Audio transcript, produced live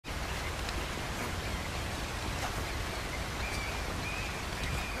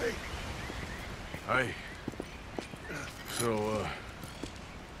Hey. So,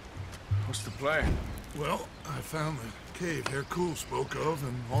 what's the plan? Well, I found the cave Hercule spoke of,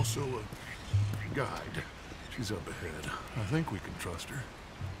 and also a guide. She's up ahead. I think we can trust her.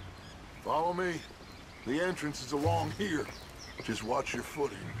 Follow me. The entrance is along here. Just watch your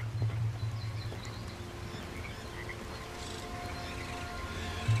footing.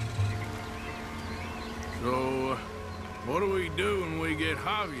 So, what do we do when we get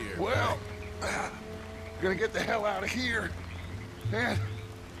Javier? Well, gonna get the hell out of here. And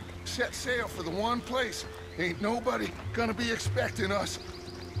set sail for the one place ain't nobody gonna be expecting us.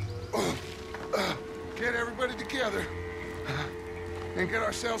 Get everybody together and get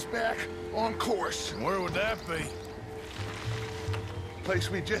ourselves back on course. Where would that be? Place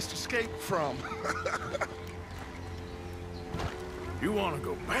we just escaped from. You want to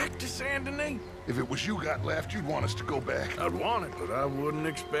go back to Saint Denis? If it was you got left, you'd want us to go back. I'd want it, but I wouldn't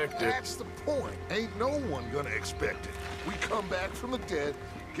expect it. That's the point. Ain't no one gonna expect it. We come back from the dead,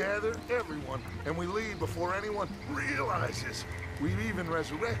 gather everyone, and we leave before anyone realizes we've even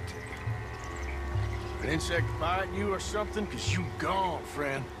resurrected. An insect bite you or something? Cause you gone,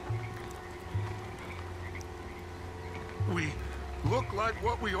 friend. We look like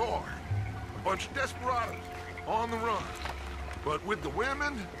what we are. A bunch of desperados on the run. But with the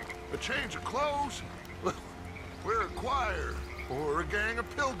women, a change of clothes, we're a choir or a gang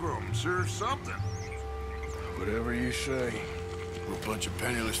of pilgrims or something. Whatever you say. We're a bunch of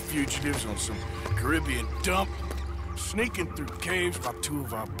penniless fugitives on some Caribbean dump, sneaking through caves while two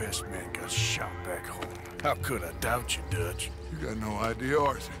of our best men got shot back home. How could I doubt you, Dutch? You got no idea,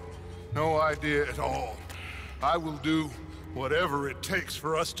 Arthur. No idea at all. I will do whatever it takes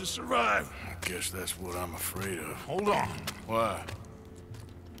for us to survive. I guess that's what I'm afraid of. Hold on. Why?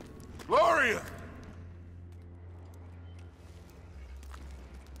 Gloria!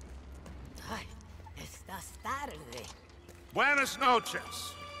 Ay, estás tarde. Buenas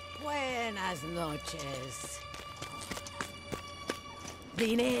noches. Buenas noches.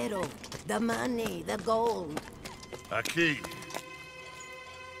 Dinero, the money, the gold. Aquí.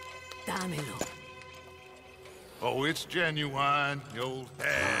 Dámelo. Oh, it's genuine, you old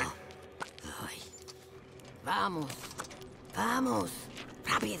hag. Ay. Vamos. Vamos.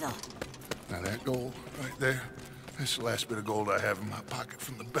 Rápido. Now that gold right there, that's the last bit of gold I have in my pocket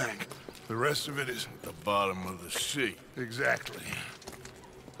from the bank. The rest of it is At the bottom of the sea. exactly.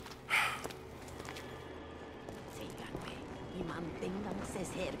 Síganme y manténganse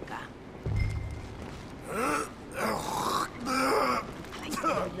cerca.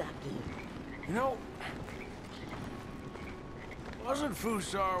 Ayuda aquí. You know, wasn't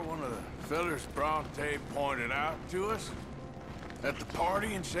Fusar one of the fellers Bronte pointed out to us? At the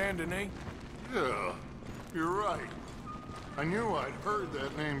party in Saint Denis? Yeah, you're right. I knew I'd heard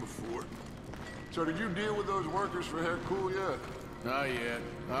that name before. So did you deal with those workers for Hercule yet? Not yet.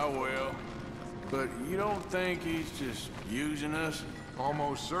 I will. But you don't think he's just using us?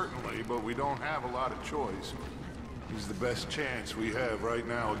 Almost certainly, but we don't have a lot of choice. He's the best chance we have right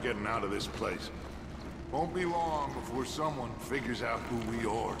now of getting out of this place. Won't be long before someone figures out who we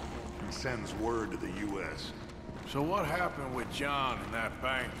are and sends word to the U.S. So what happened with John in that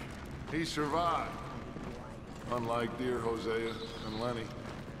bank? He survived. Unlike dear Hosea and Lenny.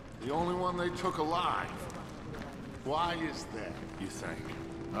 The only one they took alive. Why is that, you think?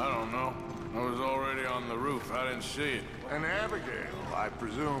 I don't know. I was already on the roof. I didn't see it. And Abigail, I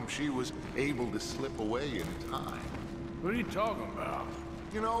presume she was able to slip away in time. What are you talking about?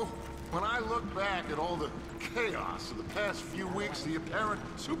 You know, when I look back at all the chaos of the past few weeks, the apparent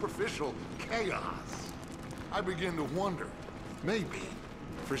superficial chaos, I begin to wonder, maybe,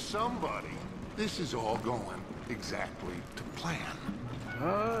 for somebody, this is all going exactly to plan.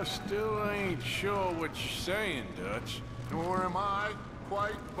 Still ain't sure what you're saying, Dutch. Nor am I,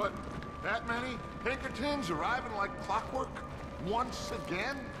 quite, but that many Pinkertons arriving like clockwork once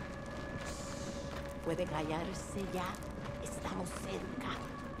again? Puede callarse ya. Estamos cerca.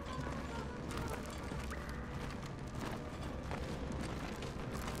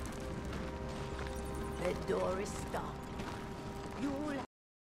 The door is stopped. You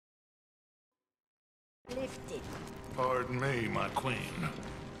lift it. Pardon me, my queen.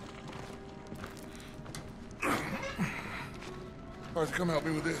 Arthur, come help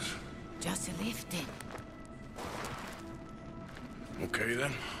me with this. Just lift it. Okay,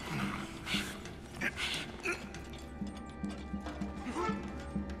 then.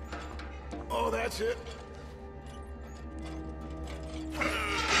 Oh, that's it.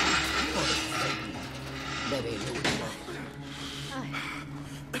 Debe luchar. Ay.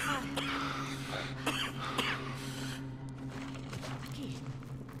 Aquí.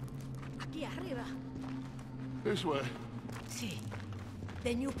 Aquí arriba. This way. See,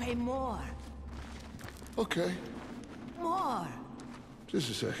 then you pay more. Okay, More.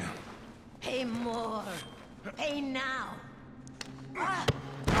 just a second. Pay more. Pay now. Ah,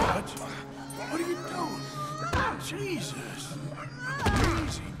 Dutch? What are you doing? Jesus.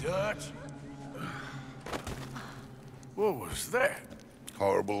 Easy, Dutch. What was that?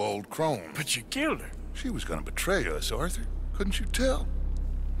 Horrible old crone. But you killed her. She was gonna betray us, Arthur. Couldn't you tell?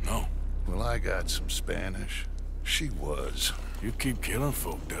 No. Well, I got some Spanish. She was. You keep killing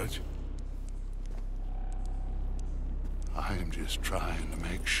folk, Dutch. I am just trying to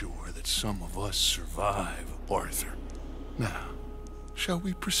make sure that some of us survive, Arthur. Now, shall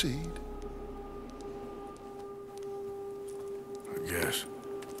we proceed? I guess.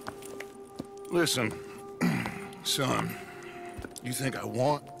 Listen, son, you think I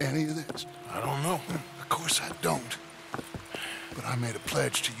want any of this? I don't know. Of course I don't. But I made a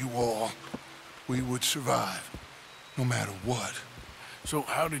pledge to you all. We would survive, no matter what. So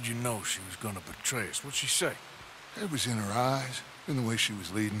how did you know she was gonna betray us? What'd she say? It was in her eyes, in the way she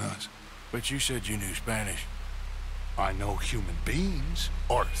was leading us. But you said you knew Spanish. I know human beings,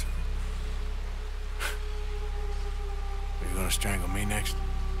 Arthur. Are you gonna strangle me next?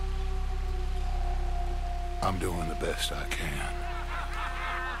 I'm doing the best I can.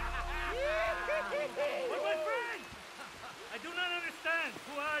 But my friend! I do not understand.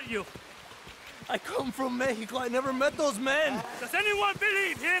 Who are you? I come from Mexico. I never met those men. Does anyone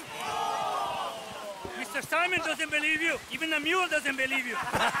believe him? Mr. Simon doesn't believe you. Even the mule doesn't believe you.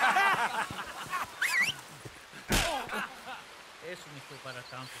 Eso no fue para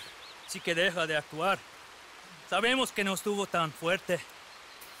tanto. Sí que deja de actuar. Sabemos que no estuvo tan fuerte.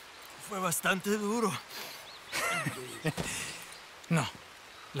 Fue bastante duro. No,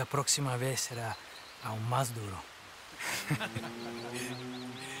 la próxima vez será aún más duro.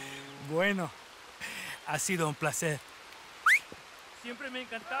 Bueno, ha sido un placer. Siempre me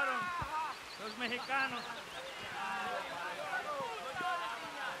encantaron los mexicanos.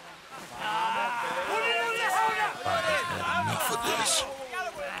 Enough of this.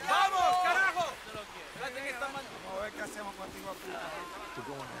 ¡Vamos, carajo! We're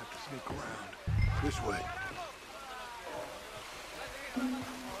going to have to sneak around. This way.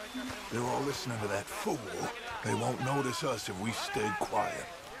 They're all listening to that fool. They won't notice us if we stay quiet.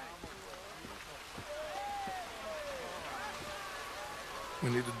 We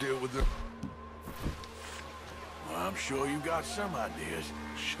need to deal with them. Well, I'm sure you got some ideas.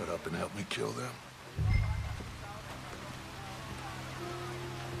 Shut up and help me kill them.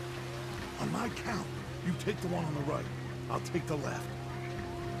 On my count, you take the one on the right. I'll take the left.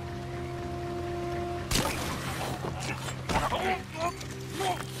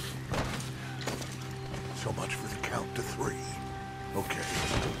 So much for the count to 3. Okay,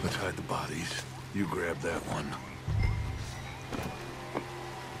 let's hide the bodies. You grab that one.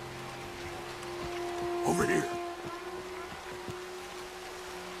 Over here.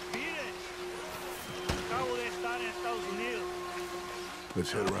 Miren, acabo de estar en Estados Unidos.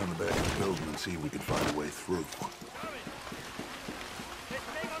 Let's head around the back of the building and see if we can find a way through. ¡Les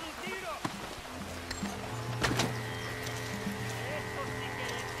pegan un tiro! Esto sí que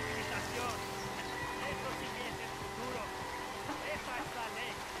es civilización. Esto sí que es el futuro. Esa es la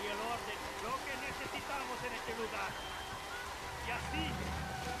ley y el orden. Lo que necesitamos en este lugar. Y así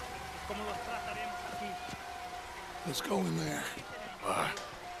es como los trataremos aquí. Let's go in there.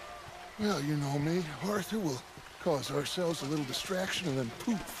 Well, you know me. Arthur will cause ourselves a little distraction and then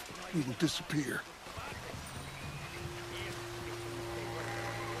poof, we will disappear.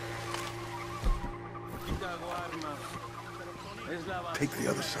 Take the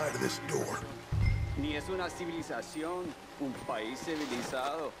other side of this door. Ni es una civilización, un país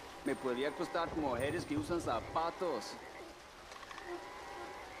civilizado. Me podría acostar con mujeres que usan zapatos.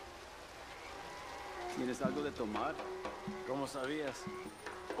 ¿Tienes algo de tomar? ¿Cómo sabías?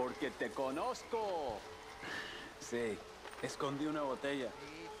 Porque te conozco. Sí, escondí una botella.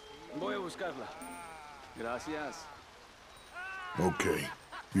 Voy a buscarla. Gracias. Okay,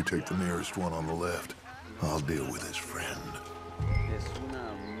 you take the nearest one on the left. I'll deal with his friend. Es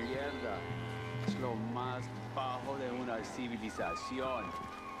una mierda. Es lo más bajo de una civilización.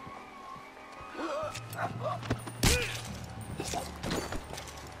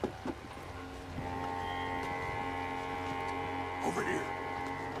 Over here.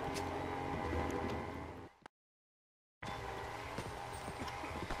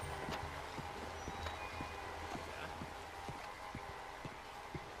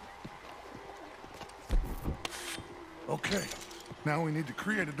 Okay, Now we need to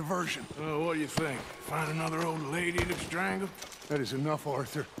create a diversion. What do you think? Find another old lady to strangle? That is enough,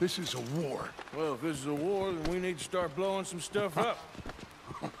 Arthur. This is a war. Well, if this is a war, then we need to start blowing some stuff up.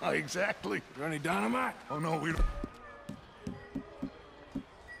 Exactly. Is there any dynamite? Oh, no, we don't.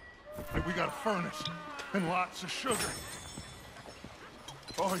 Hey, we got a furnace and lots of sugar.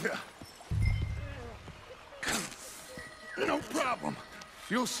 Oh, yeah. No problem.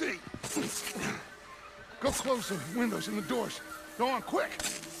 You'll see. Go close the windows and the doors. Go on, quick.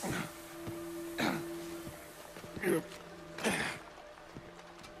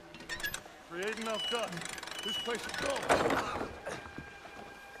 Create enough dust. This place is going.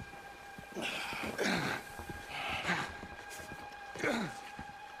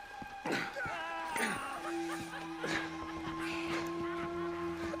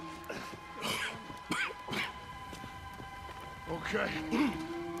 Okay.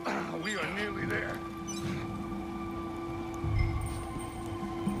 We are nearly there.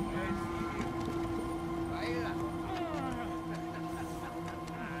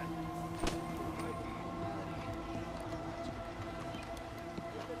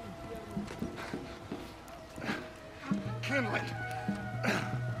 Kindling.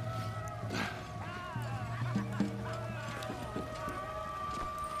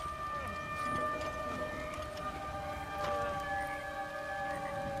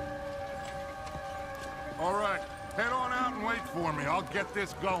 All right, head on out and wait for me. I'll get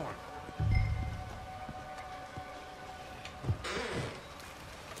this going.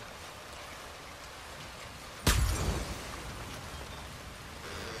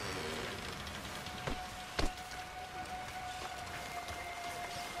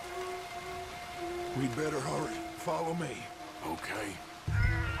 We'd better hurry. Follow me. Okay.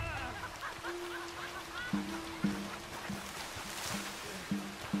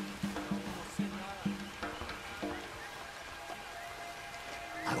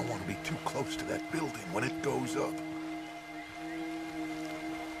 I don't want to be too close to that building when it goes up.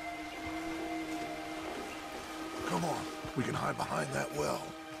 Come on, we can hide behind that well.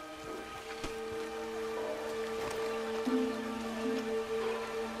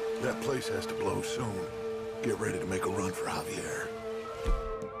 That place has to blow soon. Get ready to make a run for Javier.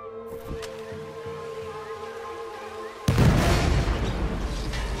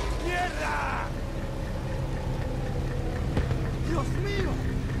 ¡Mierda! ¡Dios mío!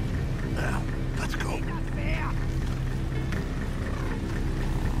 Now, let's go.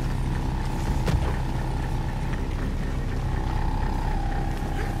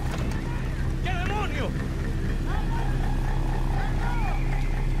 ¡Qué demonio!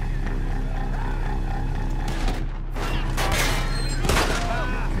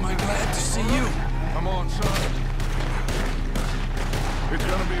 Am I glad to see you? Come on, son. It's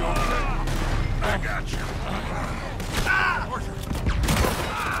gonna be okay. I got you. Arthur.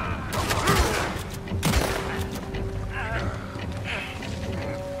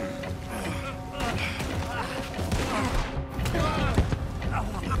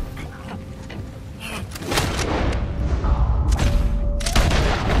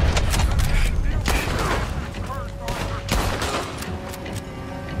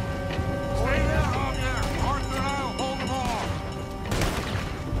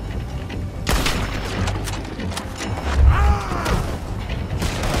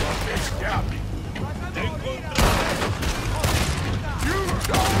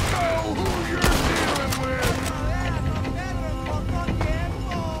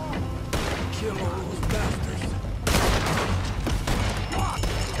 Kill all those bastards.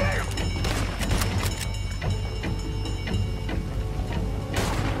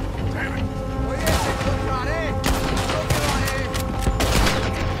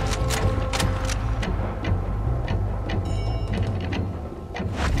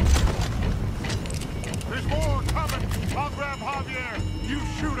 There's more coming. I'll grab Javier. You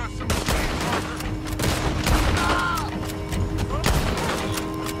shoot us some space, Arthur.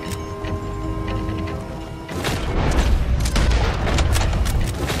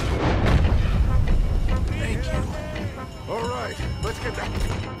 Thank you. All right, let's get the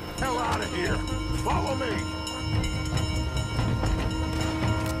hell out of here. Follow me.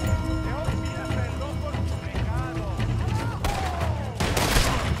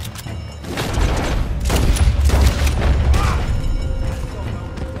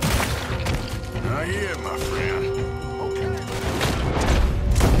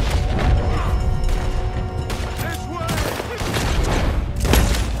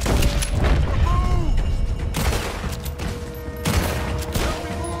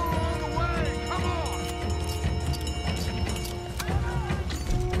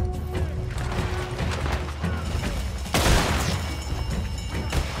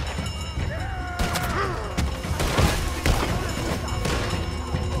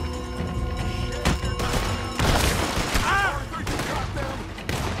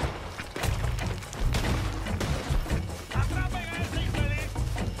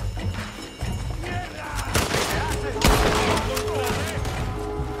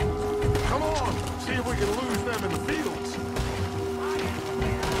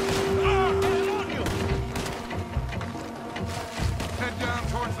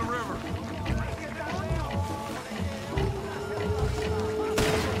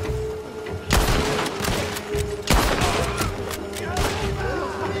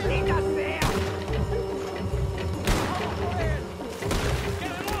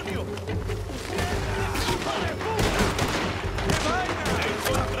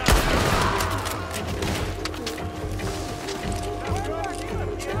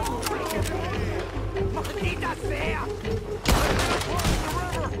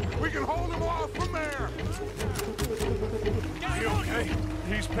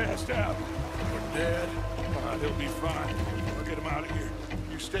 passed out. We're dead. He'll be fine. I'll get him out of here.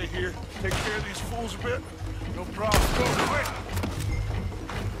 You stay here, take care of these fools a bit. No problem. Go away.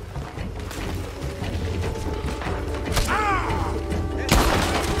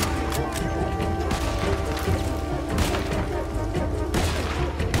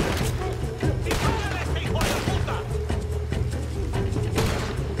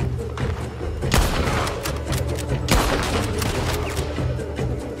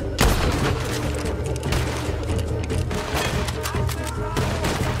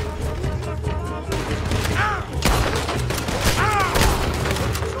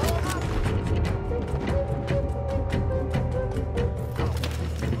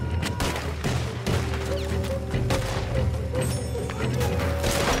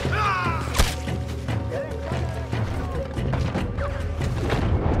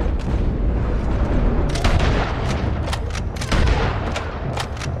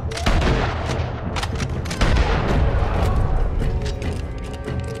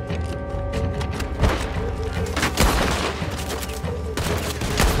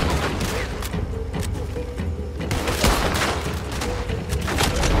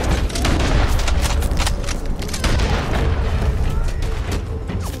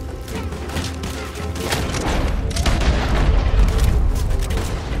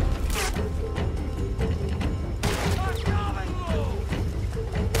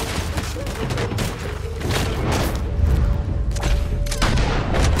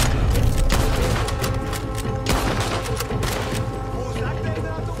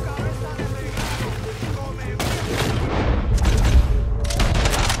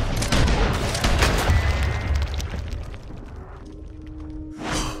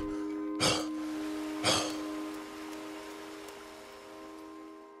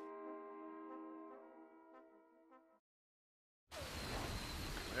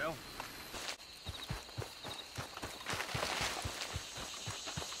 Well,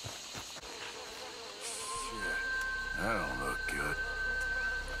 Shit, that don't look good.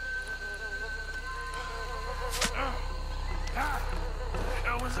 What the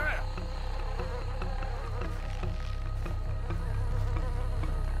hell was that?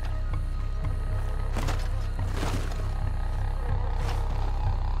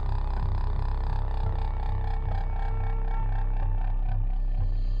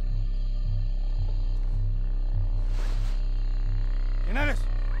 ¿quién eres?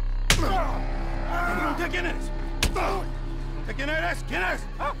 Pregunté quién eres. Pregunté quién eres. ¿Quién eres?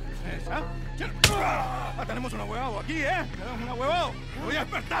 ¿Ah? ¿Quién? Tenemos un ahuevado aquí, ¿eh? Tenemos un ahuevado. Me voy a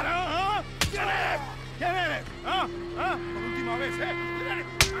despertar, ¿ah? ¿Quién eres? ¿Quién eres? ¿Ah? ¿Ah? Por última vez, ¿eh? ¿Quién eres?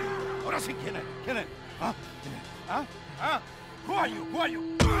 Ahora sí, ¿quién eres? ¿Quién eres? ¿Ah? ¿Quién eres? ¿Ah? ¿Ah? Who are you? Who are you?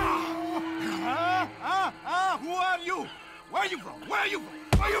 Who are you? Where are you from? Where are you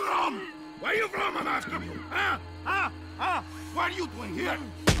from? Where are you from? Where are you from, I'm asking you? What are you doing here?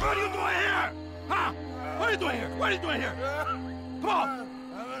 What are you doing here? Huh? What are you doing here? What are you doing here? Come on!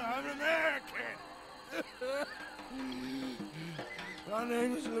 I'm an American. My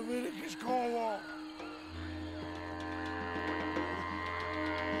name is Leviticus Cornwall.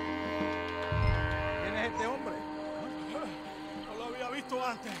 ¿Quién es este hombre? No lo había visto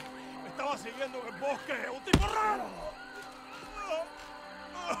antes. Me estaba siguiendo en el bosque. ¡Un tipo raro!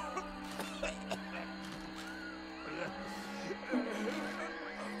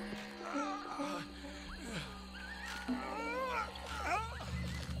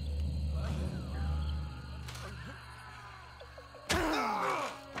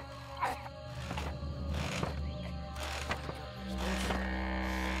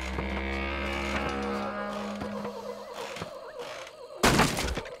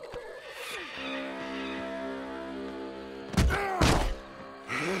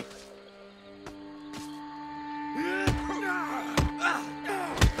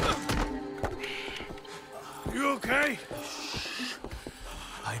 You okay?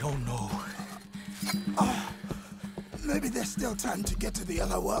 I don't know. Maybe there's still time to get to the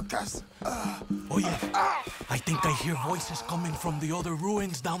other workers. Oye, I think I hear voices coming from the other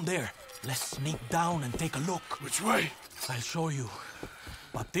ruins down there. Let's sneak down and take a look. Which way? I'll show you.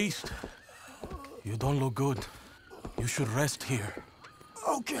 Baptiste, you don't look good. You should rest here.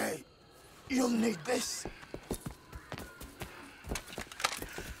 Okay. You'll need this.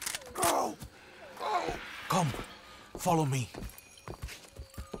 Go! Go! Come, follow me.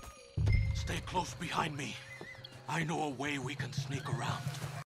 Stay close behind me. I know a way we can sneak around.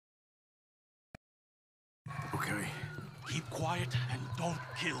 Okay. Keep quiet and don't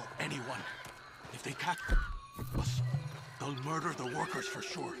kill anyone. If they catch us, they'll murder the workers for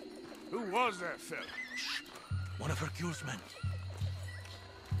sure. Who was that fella? One of Hercule's men.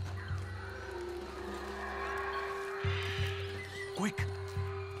 Quick!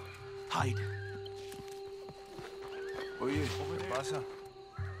 Hide. Oye, ¿qué pasa?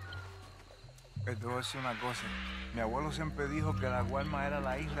 Te voy a decir una cosa. Mi abuelo siempre dijo que la Guarma era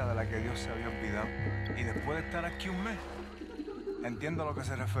la isla de la que Dios se había olvidado. Y después de estar aquí un mes, entiendo a lo que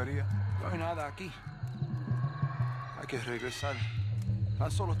se refería. No hay nada aquí. Hay que regresar.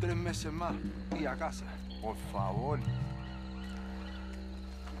 Tan solo 3 meses más y a casa. Por favor.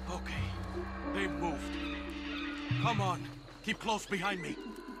 Okay, they've moved. Come on, keep close behind me.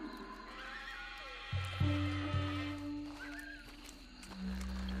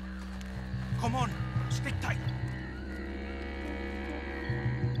 Come on, stick tight.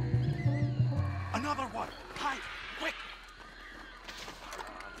 Another one, hide, quick.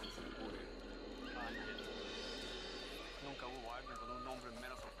 Nunca hubo alguien con un nombre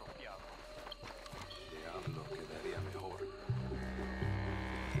menos apropiado. Diablo, quedaría mejor.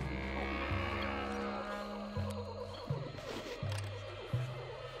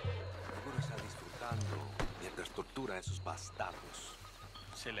 Seguro está disfrutando mientras tortura a esos bastardos.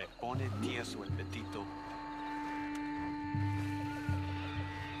 Se le pone tieso el petito.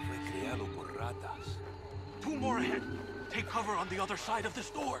 Fue criado por ratas. 2 more ahead. Take cover on the other side of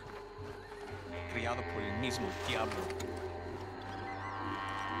this door. Criado por el mismo diablo.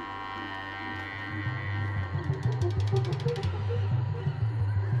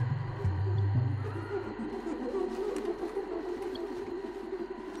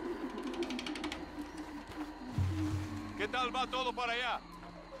 ¿Qué tal va todo para allá?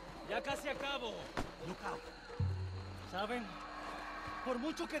 Ya casi acabo. Look out. ¿Saben? Por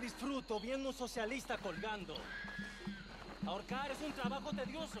mucho que disfruto viendo un socialista colgando, ahorcar es un trabajo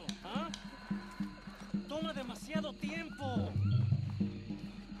tedioso, ¿ah? Toma demasiado tiempo.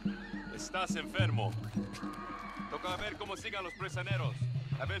 Estás enfermo. Toca ver cómo sigan los prisioneros.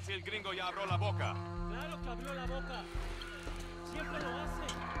 A ver si el gringo ya abrió la boca. Claro que abrió la boca. Siempre lo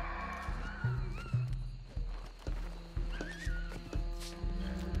hace.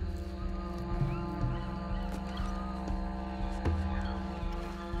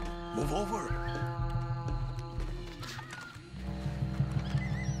 Move over.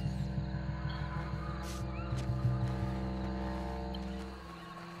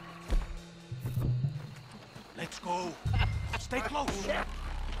 Let's go. Stay close.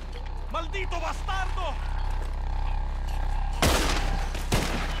 ¡Maldito bastardo!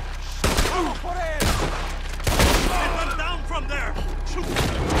 ¡Vamos por él! Get them down from there! Shoot!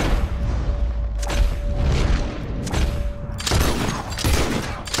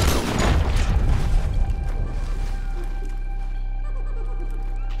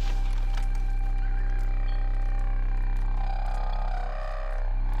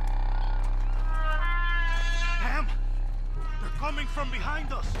 From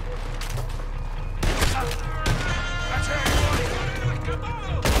behind us.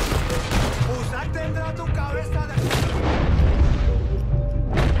 Usted tendrá tu cabeza de...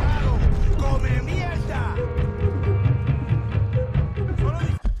 ¡Claro! ¡Come mierda!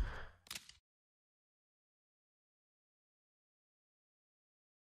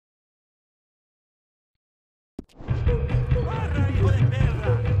 ¡Barra, hijo de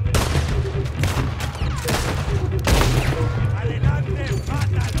perra! ¡Adelante,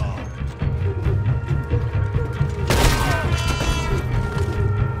 mátalo!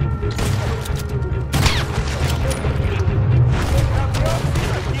 ¡La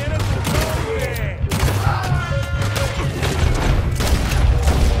próxima tiene tu nombre!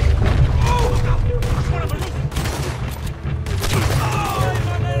 ¡No hay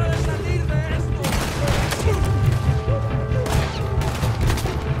manera de salir de esto!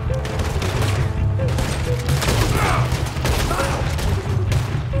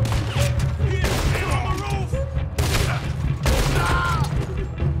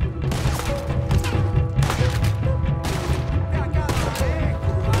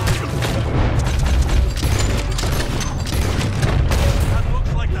 That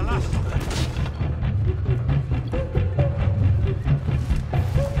looks like the last of them.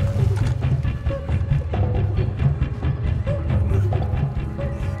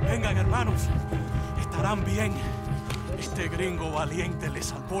 Vengan, hermanos. Estarán bien. Este gringo valiente le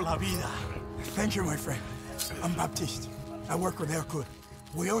salvó la vida. Thank you, my friend. I'm Baptiste. I work with Hercule.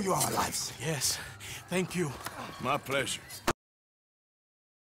 We owe you our lives. Yes, thank you. My pleasure.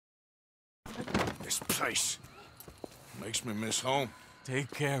 This place makes me miss home.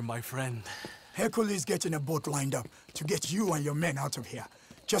 Take care, my friend. Hercule is getting a boat lined up to get you and your men out of here.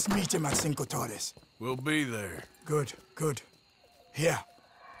 Just meet him at Cinco Torres. We'll be there. Good, good. Here,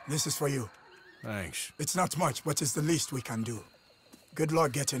 this is for you. Thanks. It's not much, but it's the least we can do. Good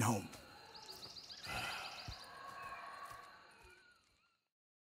luck getting home.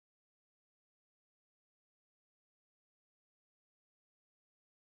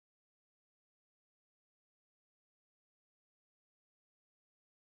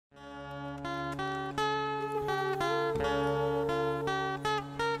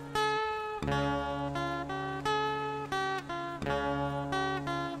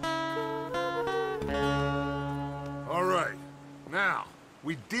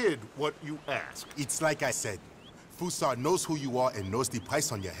 We did what you asked. It's like I said. Fussar knows who you are and knows the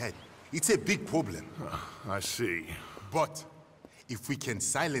price on your head. It's a big problem. I see. But if we can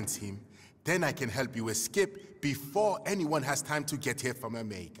silence him, then I can help you escape before anyone has time to get here from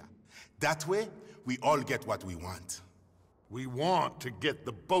America. That way, we all get what we want. We want to get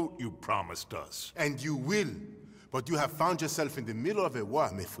the boat you promised us. And you will. But you have found yourself in the middle of a war,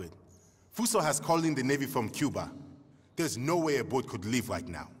 my friend. Fussar has called in the Navy from Cuba. There's no way a boat could leave right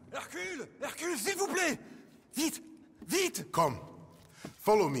now. Hercule! Hercule, s'il vous plaît! Vite! Vite! Come.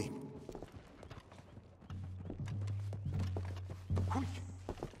 Follow me.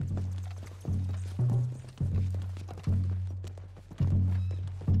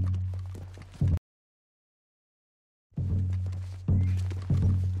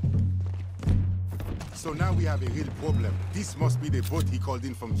 So now we have a real problem. This must be the boat he called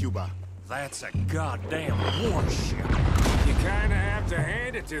in from Cuba. That's a goddamn warship. You kinda have to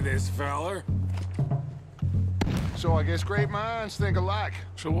hand it to this feller. So I guess great minds think alike.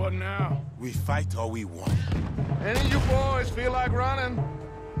 So what now? We fight or we won. Any of you boys feel like running?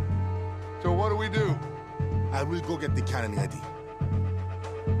 So what do we do? I will go get the cannon ready.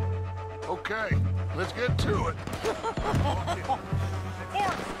 Okay, let's get to it.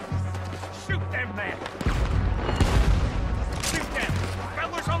 Shoot them men! Shoot them!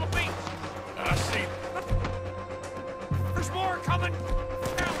 Fellas on the beach! I see. There's more coming!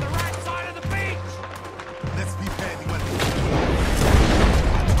 Down the right side of the beach! Let's be ready when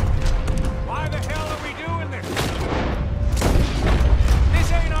Why the hell are we doing this?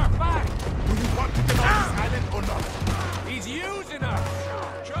 This ain't our fight! do you want to get on this island or not? He's using us!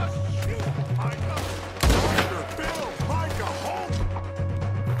 Just shoot, Micah! Micah, Bill! Micah, hold!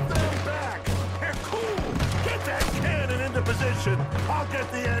 Stand back! They're cool! Get that cannon into position! I'll get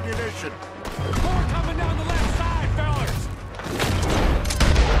the ammunition! More coming down the left side, fellas!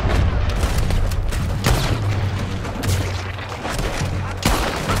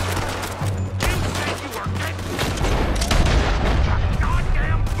 You said you were getting...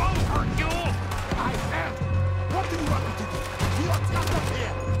 Goddamn boat, Hercule! I am. What do you want me to do? We are trapped up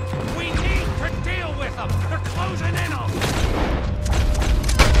here. We need to deal with them! They're closing in on us!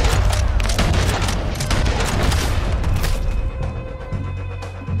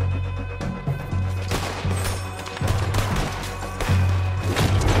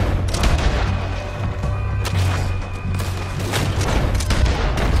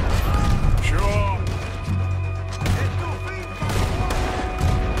 Sure.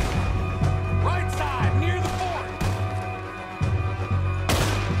 Right side, near the fort!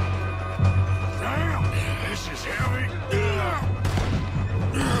 Damn, this is heavy.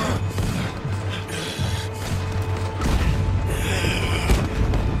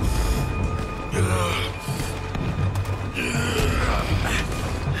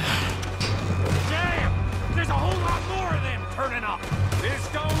 Damn! There's a whole lot more of them turning up! This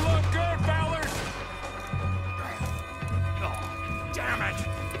don't look good, fellas! Oh, damn it!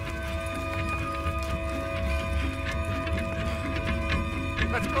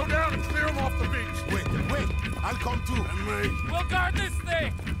 Let's go down and clear them off the beach! Wait. I'll come too. And me. We'll guard this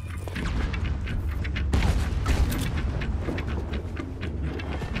thing!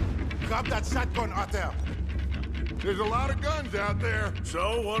 Grab that shotgun out there. There's a lot of guns out there.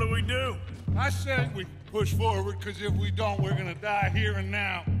 So, what do we do? I said we push forward, because if we don't, we're gonna die here and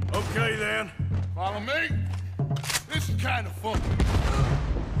now. Okay, then. Follow me? This is kind of fun.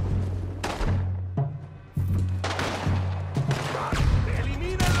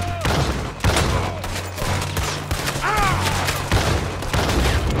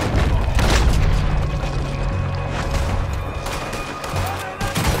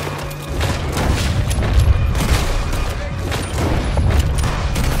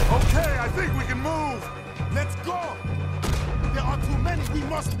 Okay, I think we can move. Let's go. There are too many. We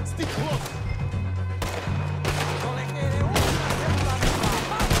must stick close.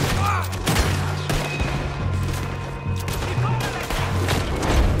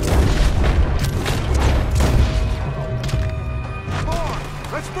 Come on,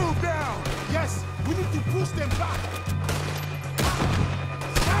 let's move down. Yes, we need to push them back.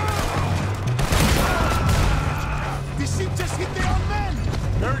 The ship just hit their own men.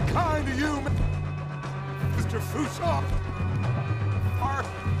 Very kind of you, Mr. Fussar.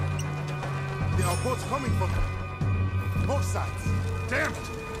 There are boats coming from both sides. Damn it!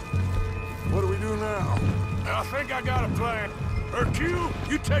 What do we do now? I think I got a plan. Hercule,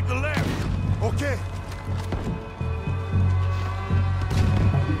 you take the left. Okay.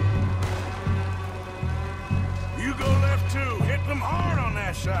 You go left too. Hit them hard on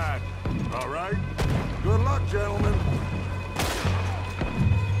that side. All right. Good luck, gentlemen.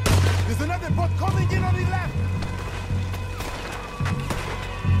 There's another boat coming in on the left!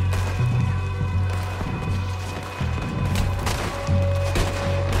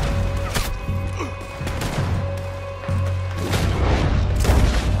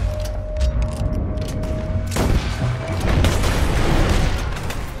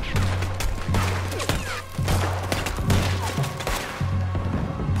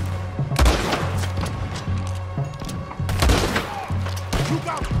 Look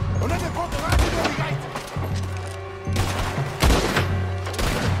out! Another boat arriving on the right!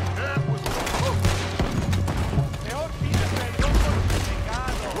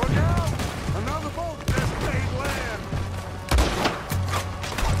 Look out! Another boat just made land!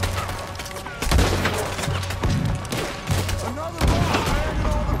 Another boat landed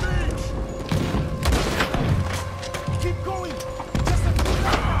on the beach! Keep going! Just a few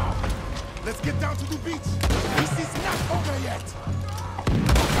now! Let's get down to the beach! This is not over yet!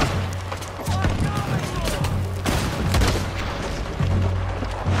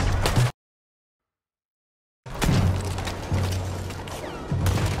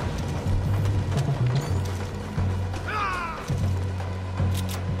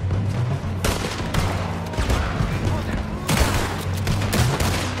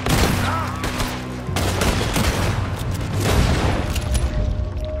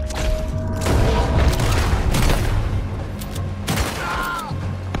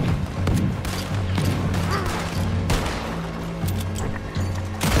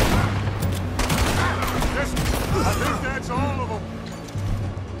 I think that's all of them.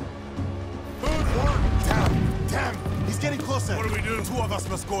 Good work. Damn! He's getting closer! What do we do? Two of us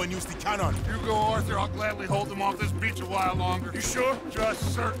must go and use the cannon. You go, Arthur. I'll gladly hold them off this beach a while longer. You sure?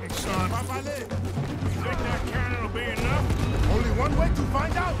 Just certain, son. You think that cannon will be enough? Only one way to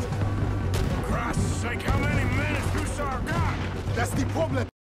find out! For Christ's sake, how many men has Hussar got? That's the problem.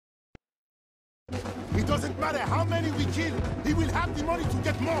 It doesn't matter how many we kill, he will have the money to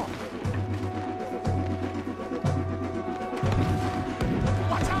get more.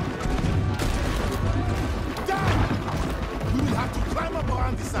 Watch out! Down! We will have to climb up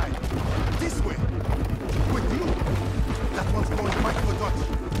around the side. This way. With you. That one's going right for Dutch.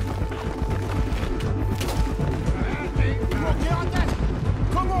 You okay on that?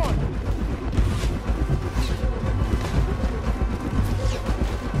 Come on!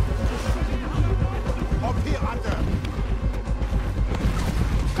 Up here, Arthur!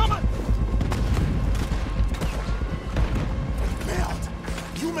 Come on! Merde!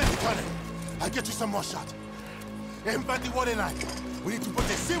 You make the cannon. I'll get you some more shot. Everybody, what a night. We need to put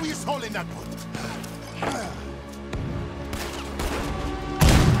a serious hole in that boat.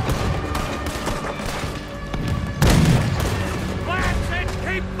 Blast it!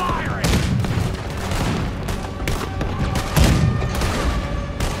 Keep firing!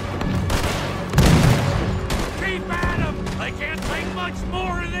 Keep at them! They can't take much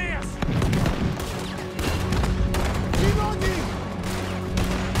more of this! Reloading!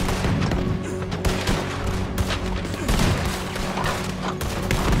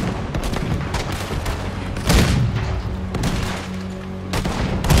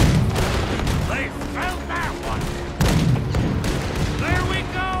 They felt that one! There we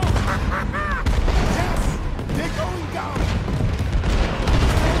go! Yes! They're going down!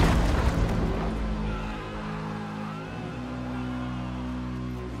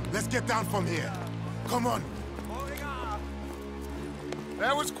 Let's get down from here. Come on.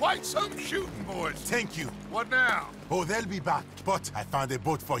 That was quite some shooting, boys. Thank you. What now? Oh, they'll be back. But I found a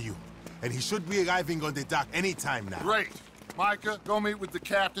boat for you. And he should be arriving on the dock any time now. Great. Micah, go meet with the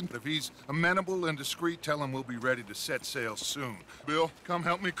captain. If he's amenable and discreet, tell him we'll be ready to set sail soon. Bill, come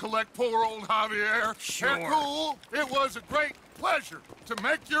help me collect poor old Javier. Sure. Cool. It was a great pleasure to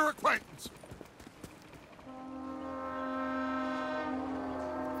make your acquaintance.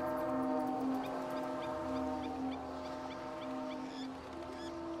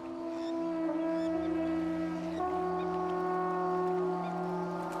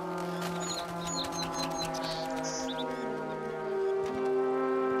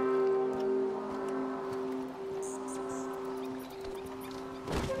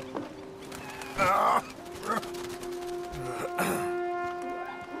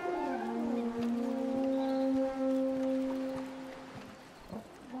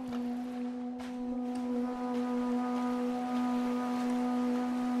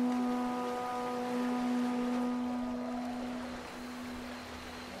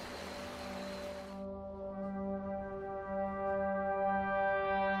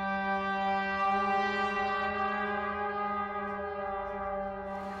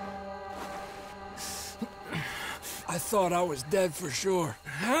 I thought I was dead for sure.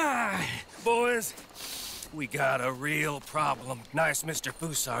 Hi, boys. We got a real problem. Nice Mr.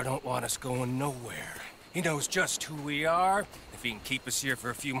 Fusar don't want us going nowhere. He knows just who we are. If he can keep us here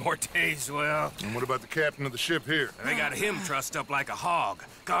for a few more days, well... And what about the captain of the ship here? They got him trussed up like a hog.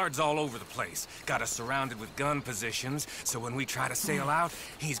 Guards all over the place. Got us surrounded with gun positions, so when we try to sail out,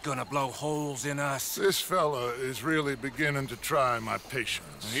 he's gonna blow holes in us. This fella is really beginning to try my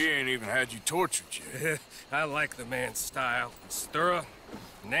patience. He ain't even had you tortured yet. I like the man's style. It's thorough,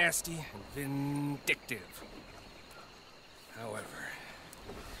 nasty, and vindictive. However,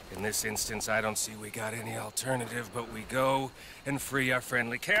 in this instance, I don't see we got any alternative, but we go and free our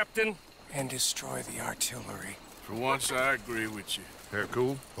friendly captain and destroy the artillery. For once, I agree with you. They're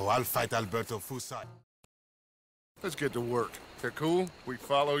cool? Oh, I'll fight Alberto Fusar. Let's get to work. They're cool? We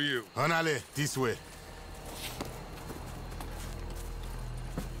follow you. Honale, this way.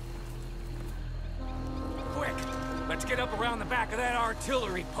 Quick! Let's get up around the back of that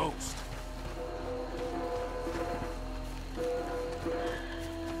artillery post.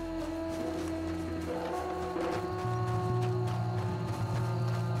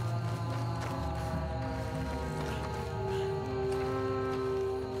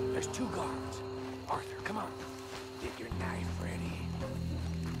 There's 2 guards. Arthur, come on. Get your knife ready.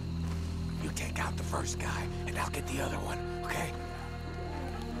 You take out the first guy, and I'll get the other one, okay?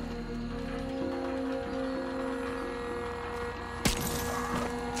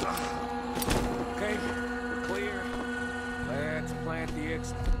 Okay, we're clear. Let's plant the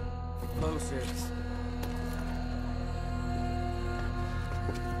explosives.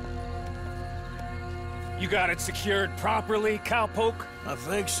 You got it secured properly, cowpoke? I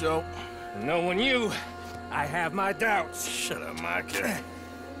think so. Knowing you, I have my doubts. Shut up, Micah.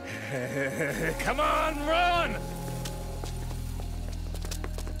 Come on, run!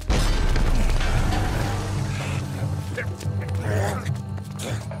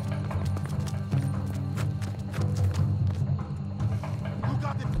 You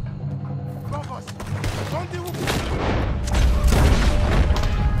got it! Focus! Don't do...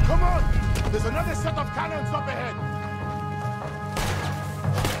 Come on! There's another set of cannons up ahead!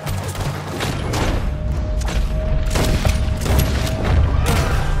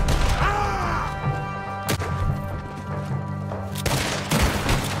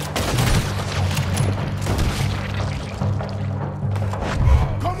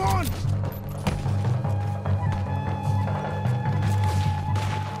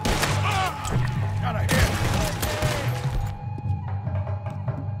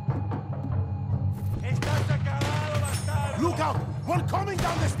 Look out! One coming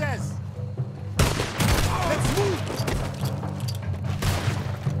down the stairs! Let's move!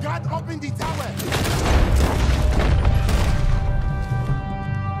 Guard up in the tower!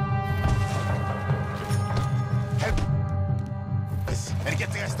 Help us and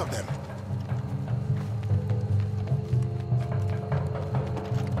get the rest of them.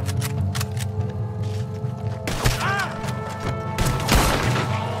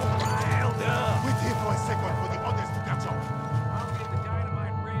 Wait here for a second for the others to catch up. I'll get the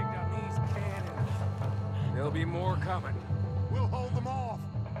dynamite rigged on these cannons. There'll be more coming. We'll hold them off.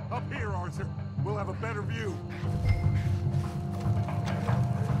 Up here, Arthur. We'll have a better view.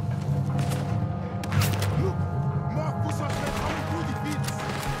 Look! More Fusar's men coming through the fields!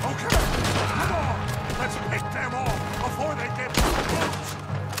 Okay, come on! Let's pick them off before they get too close!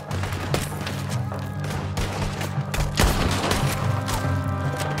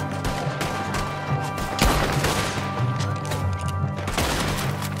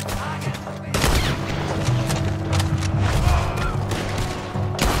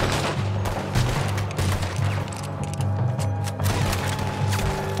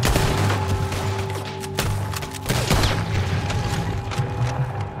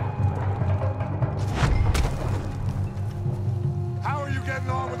 How are you getting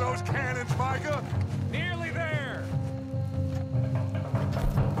on with those cannons, Micah? Nearly there!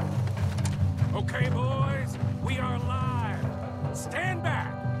 Okay, boys, we are live. Stand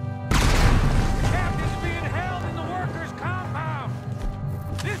back! The captain's being held in the workers' compound!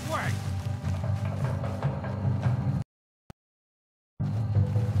 This way!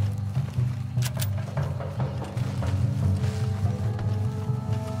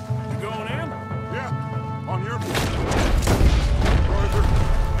 You going in? Yeah, on your... Arthur,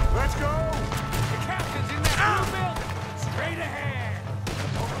 let's go! The captain's in that blue building! Straight ahead!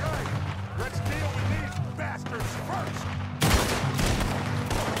 Okay, let's deal with these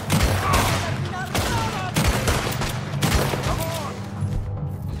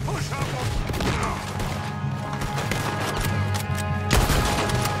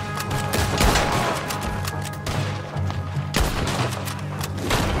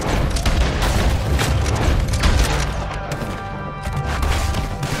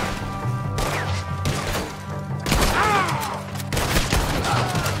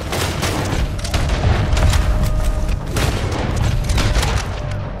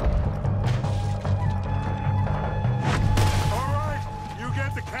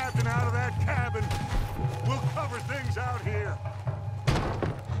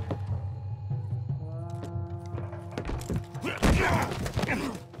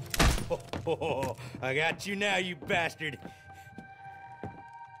Oh, I got you now, you bastard.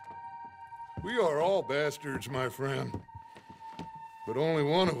 We are all bastards, my friend. But only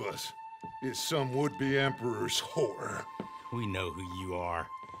one of us is some would-be emperor's whore. We know who you are.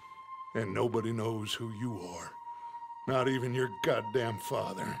 And nobody knows who you are. Not even your goddamn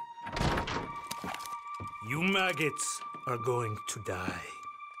father. You maggots are going to die.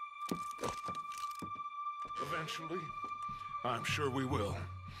 Eventually, I'm sure we will.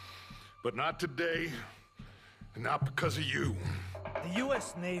 But not today, and not because of you. The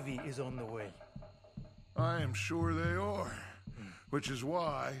U.S. Navy is on the way. I am sure they are. Which is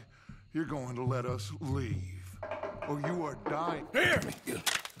why you're going to let us leave. Or you are dying. Here!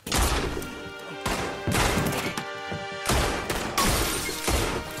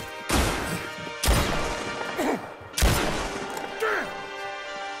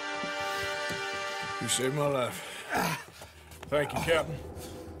 You saved my life. Thank you, Captain.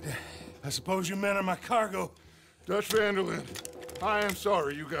 I suppose you men are my cargo. Dutch Vanderlyn, I am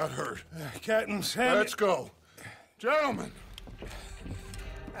sorry you got hurt. Captain Sam. Let's go. Gentlemen.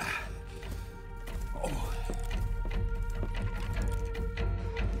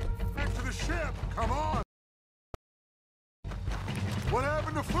 Back to the ship. Come on. What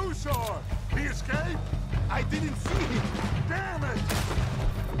happened to Fusar? He escaped? I didn't see him. Damn it!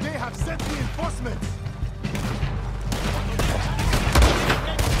 They have sent reinforcements.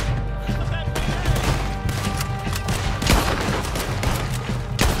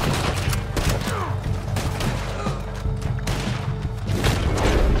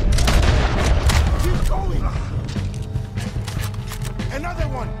 Keep going. Another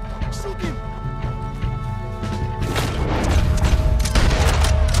one. Shoot him.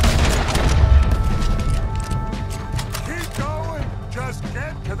 Keep going. Just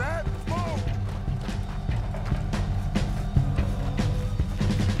get to that boat.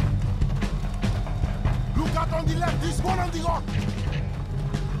 Look out on the left. There's one on the rock.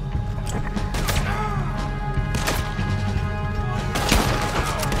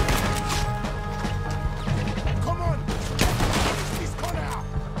 Come on. This corner.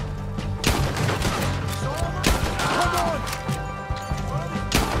 Come on.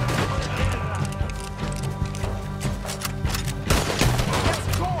 Let's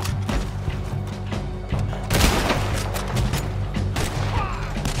go.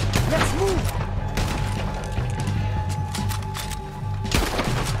 Let's move.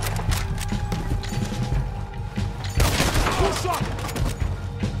 Push up.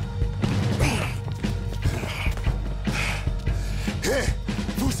 Hey,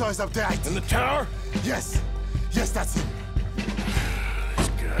 Fusa is up there. In the tower? Yes. Yes, that's him. This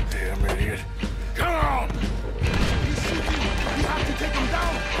goddamn idiot. Come on! He's shooting. We have to take him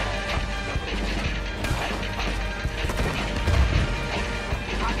down.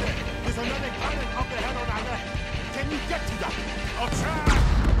 There's another cannon up ahead on our left. Can you get to that? I'll try!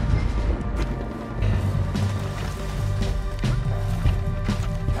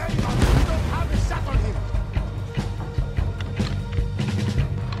 Hey, we don't have a shot on him.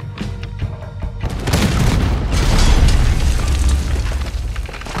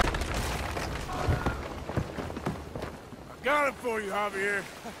 Got it for you, Javier.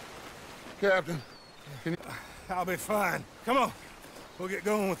 Captain, can you... I'll be fine. Come on. We'll get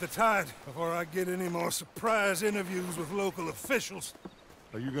going with the tide before I get any more surprise interviews with local officials.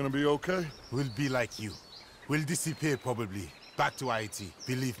 Are you gonna be okay? We'll be like you. We'll disappear probably. Back to Haiti.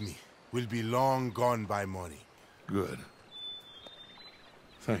 Believe me, we'll be long gone by morning. Good.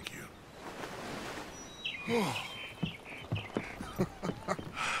 Thank you.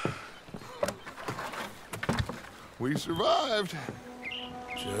 We survived.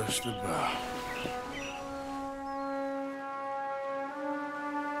 Just about.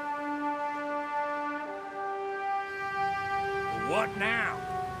 What now?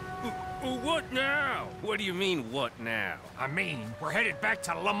 What now? What do you mean, what now? I mean, we're headed back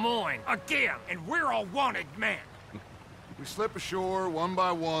to Lemoyne again, and we're all wanted men. We slip ashore one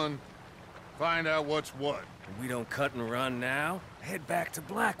by one, find out what's what. We don't cut and run now? Head back to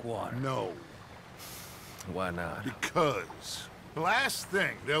Blackwater. No, Why not? because the last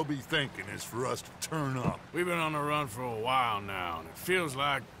thing they'll be thinking is for us to turn up. We've been on the run for a while now, and it feels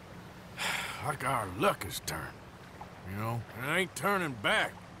like our luck has turned. You know? It ain't turning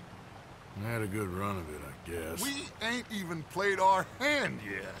back. We had a good run of it, I guess. We ain't even played our hand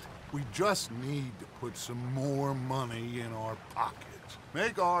yet. We just need to put some more money in our pockets.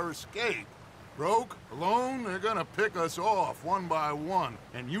 Make our escape. Broke, alone, they're gonna pick us off one by one,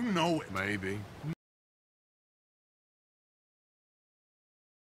 and you know it. Maybe.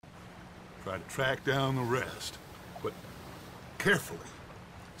 Try to track down the rest, but carefully.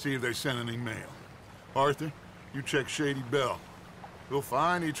 See if they sent any mail. Arthur, you check Shady Belle. We'll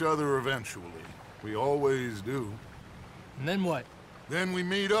find each other eventually. We always do. And then what? Then we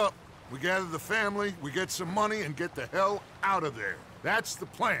meet up. We gather the family, we get some money, and get the hell out of there. That's the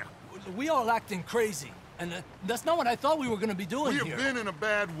plan. We all acting crazy. And that's not what I thought we were gonna be doing here. We have been in a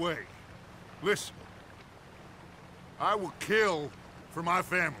bad way. Listen. I will kill for my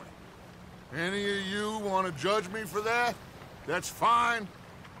family. Any of you want to judge me for that? That's fine.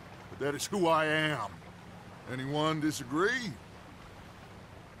 But that is who I am. Anyone disagree?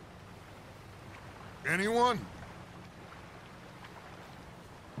 Anyone?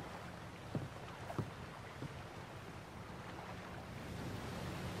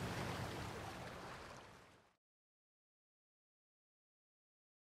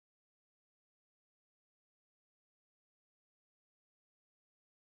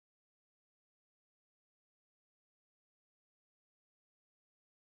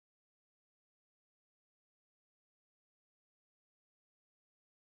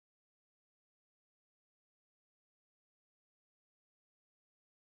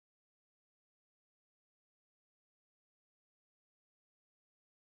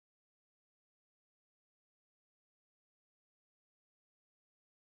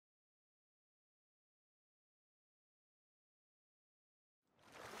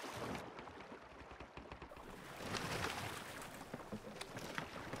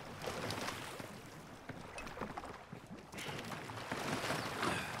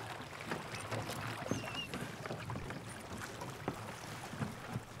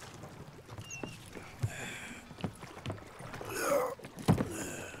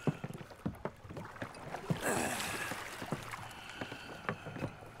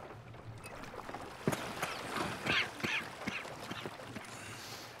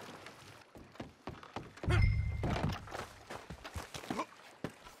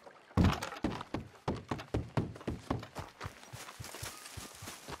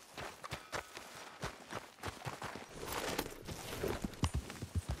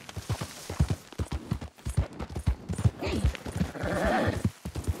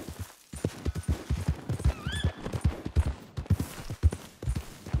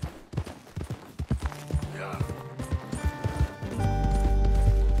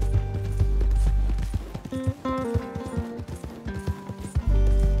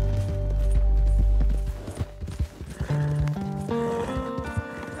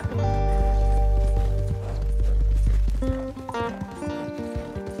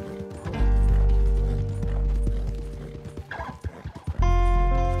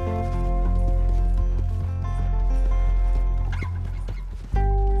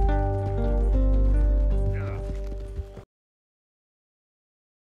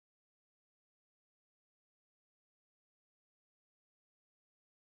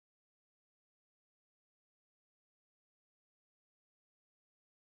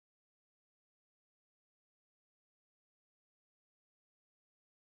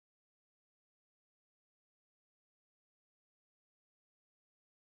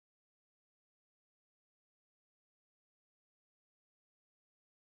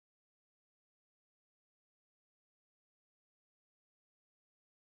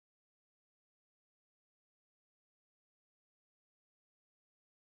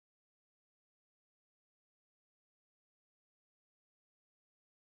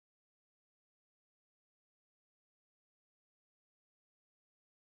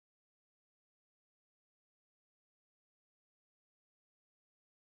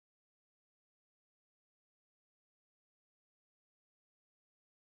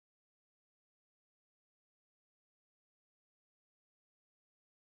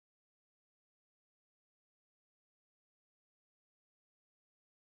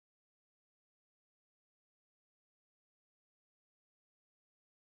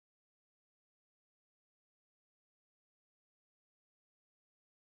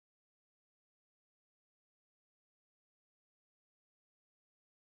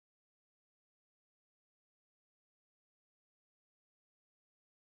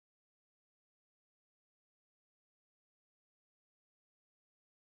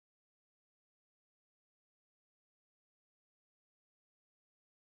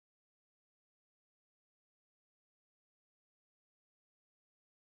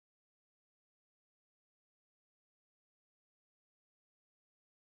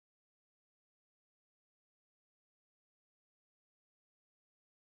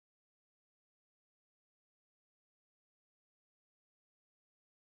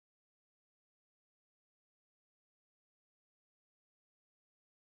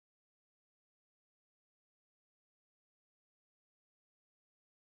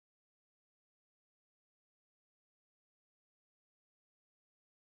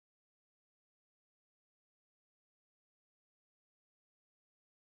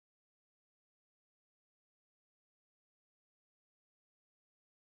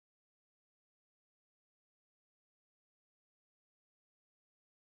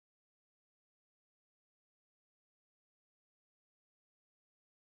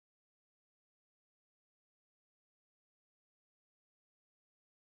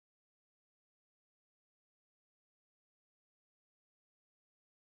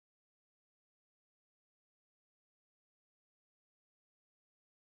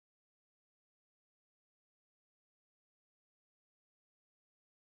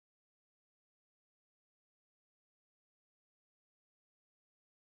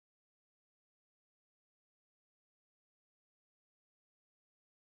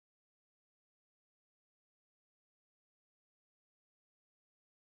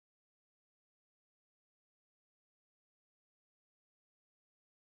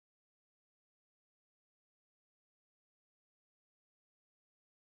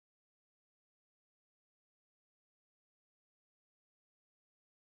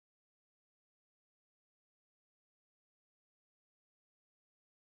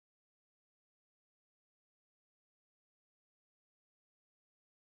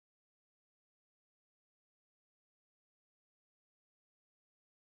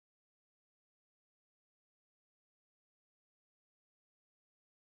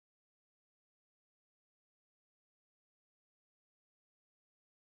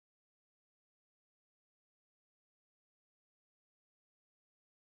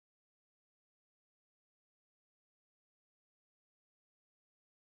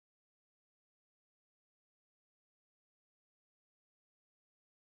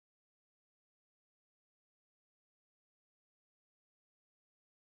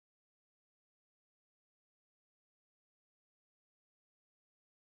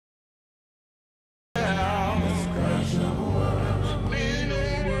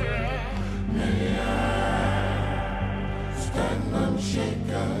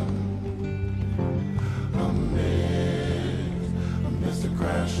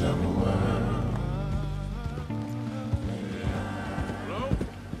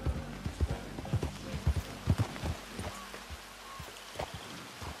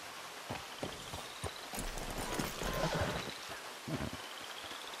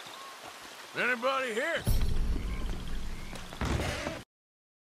 anybody here?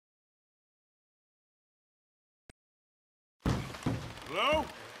 Hello?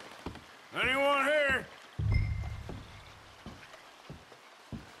 Anyone here?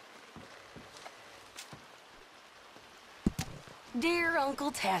 Dear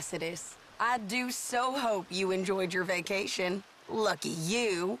Uncle Tacitus, I do so hope you enjoyed your vacation. Lucky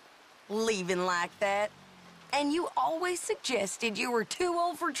you, leaving like that. And you always suggested you were too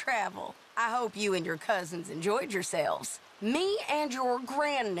old for travel. I hope you and your cousins enjoyed yourselves. Me and your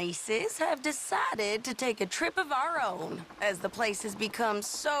grandnieces have decided to take a trip of our own, as the place has become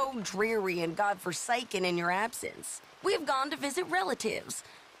so dreary and godforsaken in your absence. We've gone to visit relatives.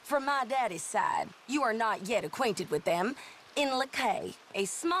 From my daddy's side, you are not yet acquainted with them, in Lacaille, a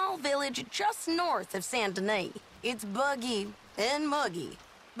small village just north of Saint Denis. It's buggy and muggy,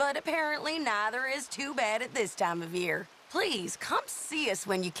 but apparently neither is too bad at this time of year. Please come see us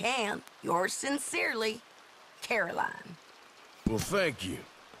when you can. Yours sincerely, Caroline. Well, thank you,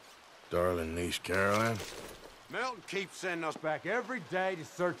 darling niece Caroline. Milton keeps sending us back every day to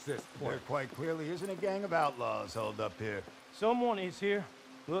search this place. There quite clearly isn't a gang of outlaws holed up here. Someone is here.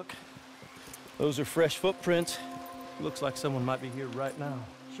 Look, those are fresh footprints. Looks like someone might be here right now.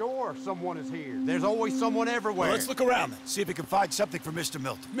 Sure, someone is here. There's always someone everywhere. Well, let's look around then. See if we can find something for Mr.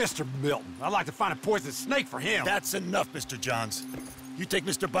 Milton. Mr. Milton. I'd like to find a poisonous snake for him. That's enough, Mr. Johns. You take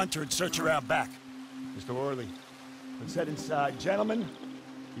Mr. Bunter and search around back. Mr. Worley, let's head inside. Gentlemen,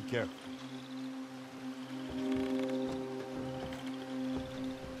 be careful.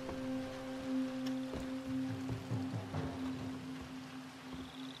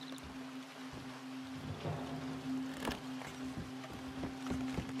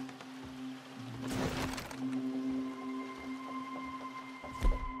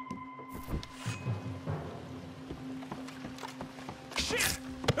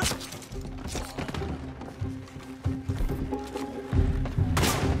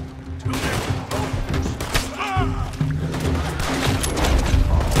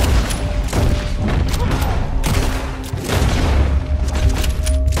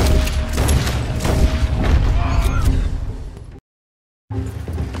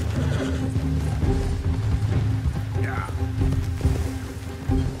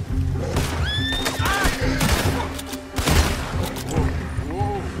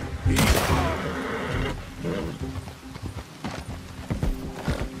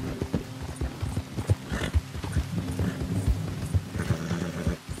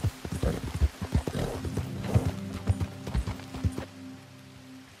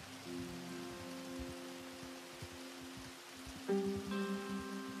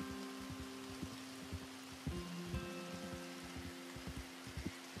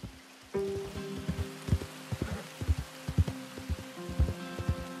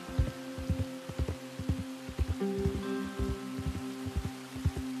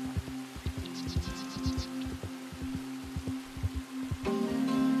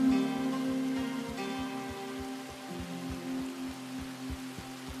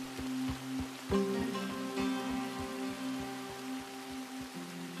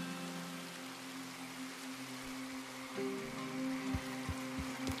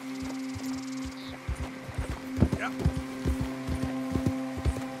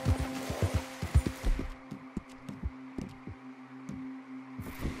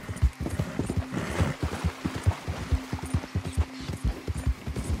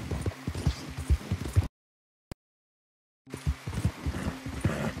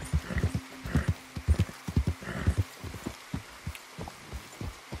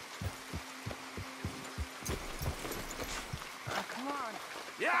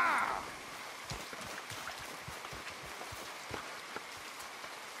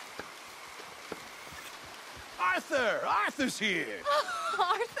 Arthur's here!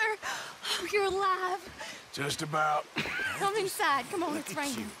 Oh, Arthur! Oh, you're alive. Just about. Come inside. Come on, it's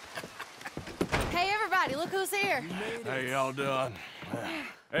raining. Hey, everybody, look who's here. How y'all doing?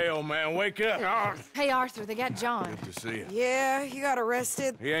 Hey, old man, wake up. Hey, Arthur, they got John. Good to see you. Yeah, he got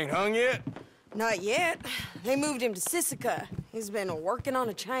arrested. He ain't hung yet? Not yet. They moved him to Sisika. He's been working on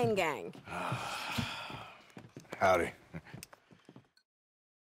a chain gang. Howdy.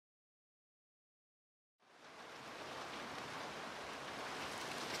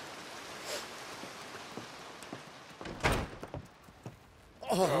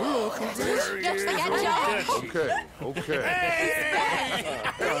 Oh, look, They got John. Okay.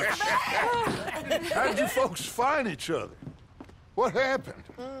 How'd you folks find each other? What happened?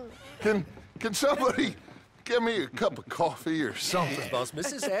 Can somebody get me a cup of coffee or something? It was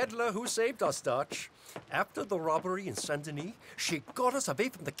Mrs. Adler who saved us, Dutch. After the robbery in Saint Denis, she got us away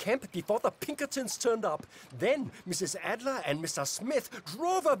from the camp before the Pinkertons turned up. Then Mrs. Adler and Mr. Smith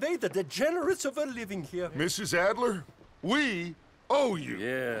drove away the degenerates who were living here. Mrs. Adler, we owe you.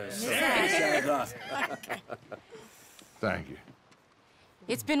 Yes. Thank you.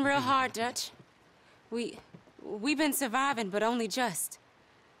 It's been real hard, Dutch. We've been surviving, but only just.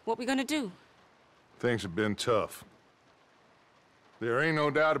 What we gonna do? Things have been tough. There ain't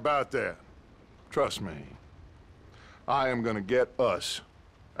no doubt about that. Trust me. I am gonna get us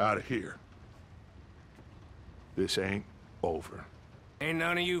out of here. This ain't over. Ain't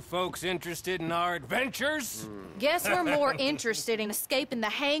none of you folks interested in our adventures? Guess we're more interested in escaping the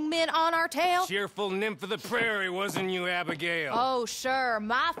hangmen on our tail. Cheerful nymph of the prairie, wasn't you, Abigail? Oh, sure.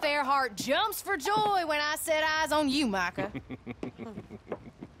 My fair heart jumps for joy when I set eyes on you, Micah.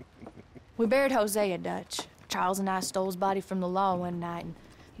 We buried Hosea, Dutch. Charles and I stole his body from the law one night and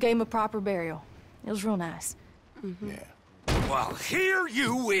gave him a proper burial. It was real nice. Yeah. Well, here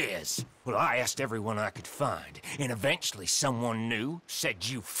you is. Well, I asked everyone I could find, and eventually someone new said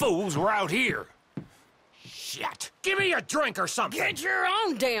you fools were out here. Shit. Give me a drink or something. Get your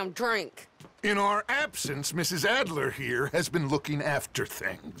own damn drink. In our absence, Mrs. Adler here has been looking after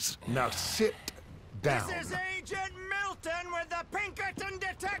things. Now sit down. This is Agent Milton with the Pinkerton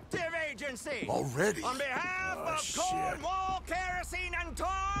Detective Agency. Already? On behalf of Cornwall, Kerosene, and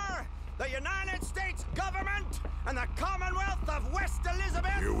Tar, the United States government, and the Commonwealth of West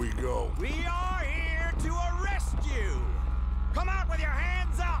Elizabeth. Here we go. We are here to arrest you. Come out with your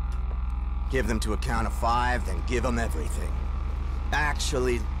hands up. Give them to a count of 5, then give them everything.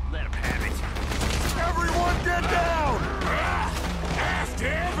 Actually, let them have it. Everyone get down! After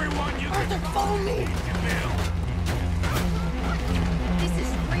everyone, you can phone me. This is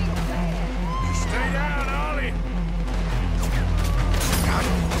real bad. You stay down, Ollie. God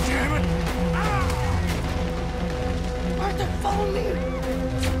damn it! Arthur, phone me.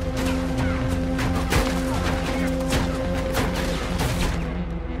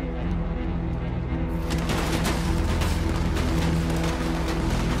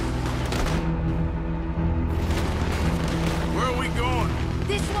 Where are we going?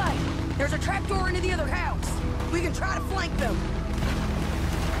 This way. There's a trapdoor into the other house. We can try to flank them.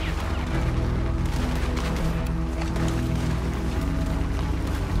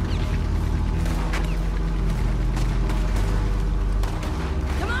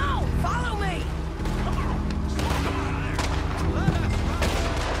 Come on, follow me.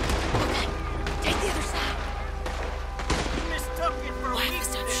 Okay, take the other side. You mistook it for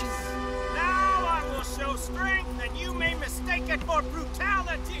weakness. Now I will show strength, and you may mistake it for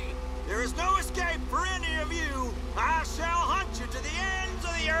brutality. There is no escape for any of you. I shall hunt you to the ends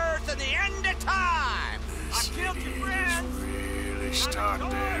of the earth and the end of time. I killed your friends. Really start to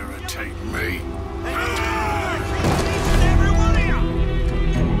irritate me. Every one of you.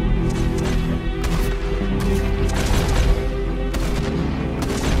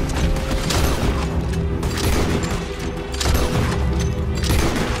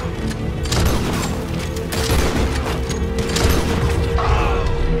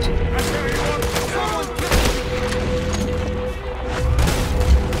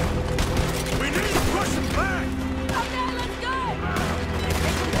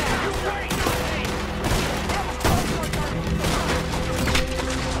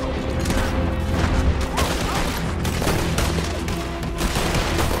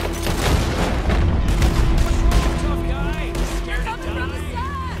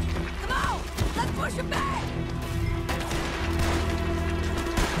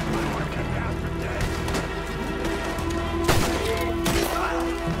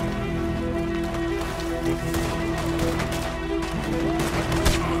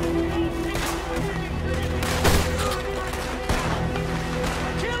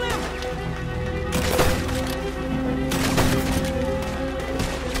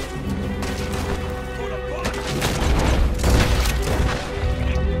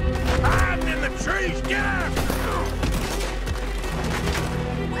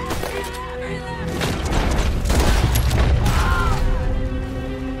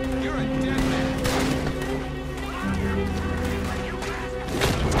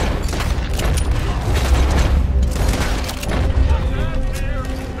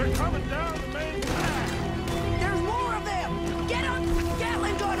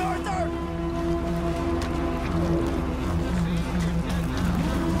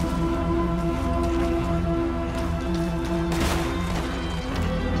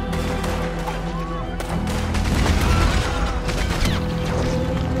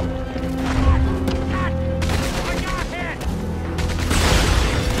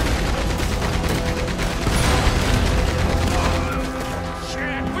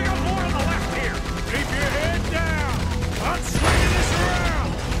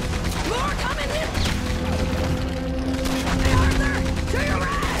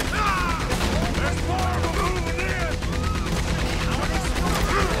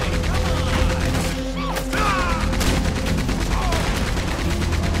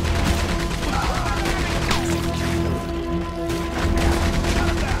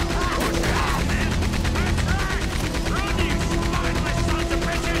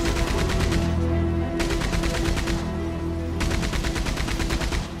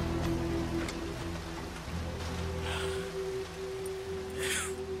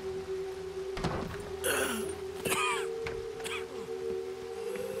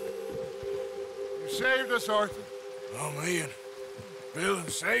 saved us, Arthur. Oh, me and Bill and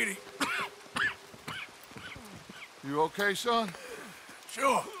Sadie. You okay, son?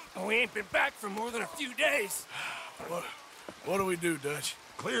 Sure. We ain't been back for more than a few days. What do we do, Dutch?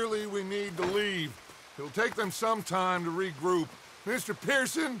 Clearly, we need to leave. It'll take them some time to regroup. Mr.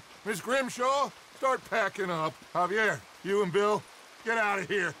 Pearson, Miss Grimshaw, start packing up. Javier, you and Bill, get out of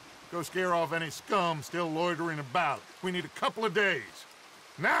here. Go scare off any scum still loitering about. We need a couple of days.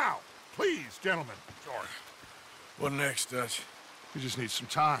 Now, please, gentlemen. Sorry. What next, Dutch? We just need some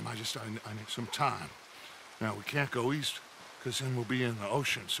time. I need some time. Now, we can't go east, because then we'll be in the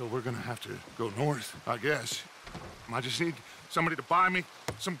ocean, so we're gonna have to go north, I guess. I just need somebody to buy me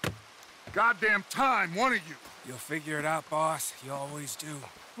some goddamn time, one of you. You'll figure it out, boss. You always do.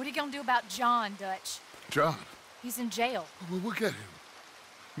 What are you gonna do about John, Dutch? John? He's in jail. We'll get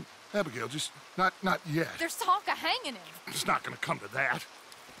him. Abigail, just not yet. There's talk of hanging him. It's not gonna come to that.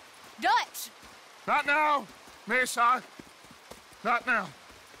 Dutch! Not now, Mesa. Not now.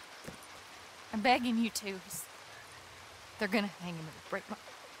 I'm begging you to. They're gonna hang him. It'll break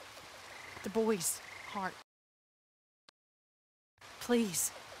the boy's heart.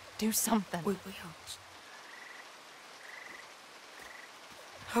 Please, do something. We will.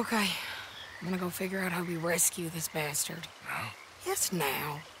 Okay. I'm gonna go figure out how we rescue this bastard. Now? Yes,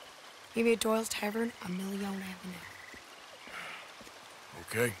 now. Meet me at Doyle's Tavern on Million Avenue.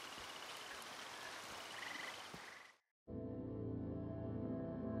 Okay.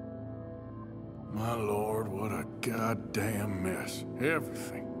 My lord, what a goddamn mess.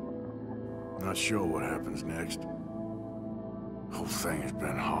 Everything. Not sure what happens next. Whole thing has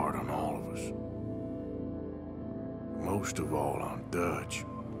been hard on all of us. Most of all on Dutch,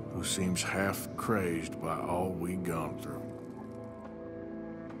 who seems half crazed by all we gone through.